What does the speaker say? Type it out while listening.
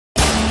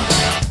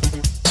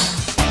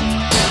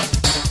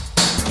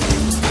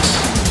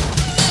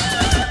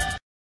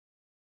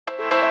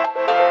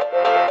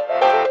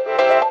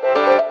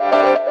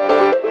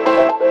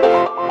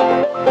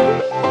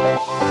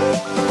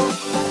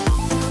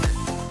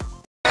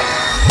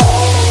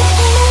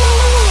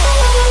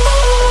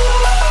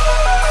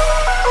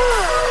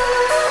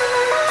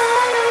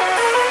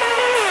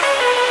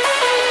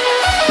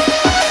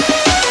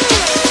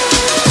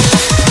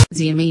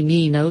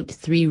Note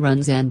 3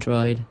 runs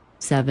Android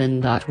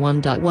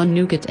 7.1.1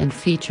 Nougat and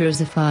features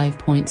a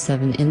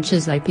 5.7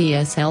 inches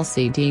IPS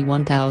LCD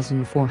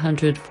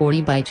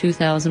 1440 by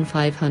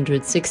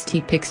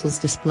 2560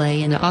 pixels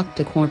display and an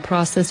octa-core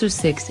processor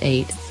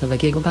 6/8 of a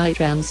GB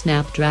RAM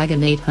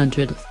Snapdragon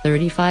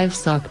 835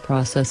 SoC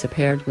processor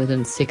paired with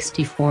an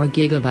 64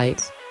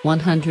 GB,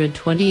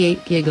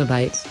 128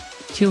 GB,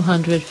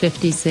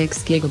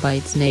 256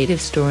 GB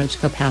native storage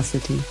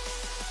capacity.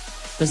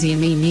 The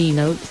Xiaomi Mi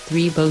Note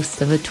 3 boasts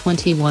of a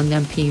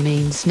 21MP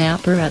main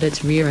snapper at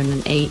its rear and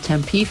an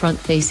 8MP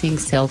front-facing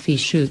selfie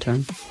shooter.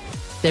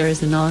 There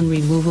is a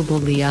non-removable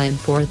Li-ion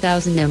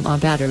 4000 mAh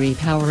battery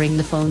powering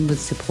the phone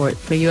with support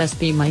for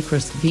USB micro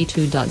SD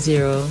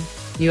 2.0,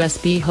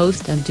 USB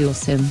host and dual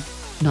SIM,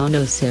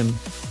 nano SIM.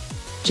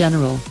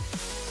 General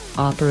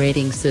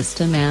operating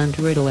system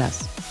Android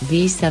OS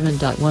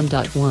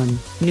v7.1.1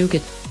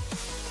 Nougat.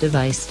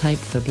 Device type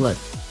phablet.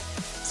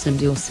 SIM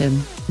dual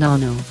SIM,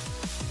 nano.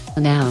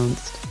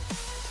 Announced.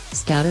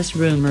 Status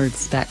rumored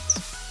specs.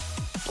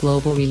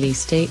 Global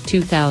release date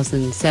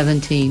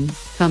 2017,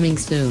 coming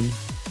soon.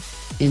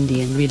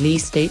 Indian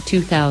release date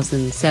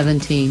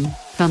 2017,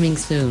 coming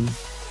soon.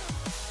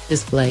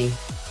 Display.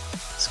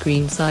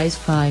 Screen size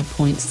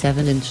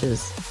 5.7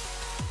 inches.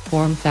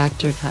 Form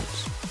factor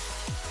touch.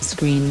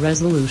 Screen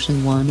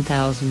resolution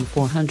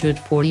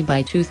 1440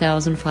 by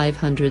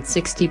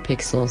 2560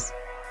 pixels.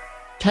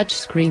 Touch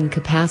screen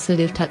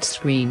capacitive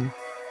touchscreen.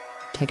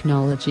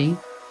 Technology.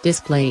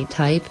 Display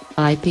type,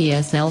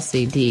 IPS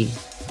LCD.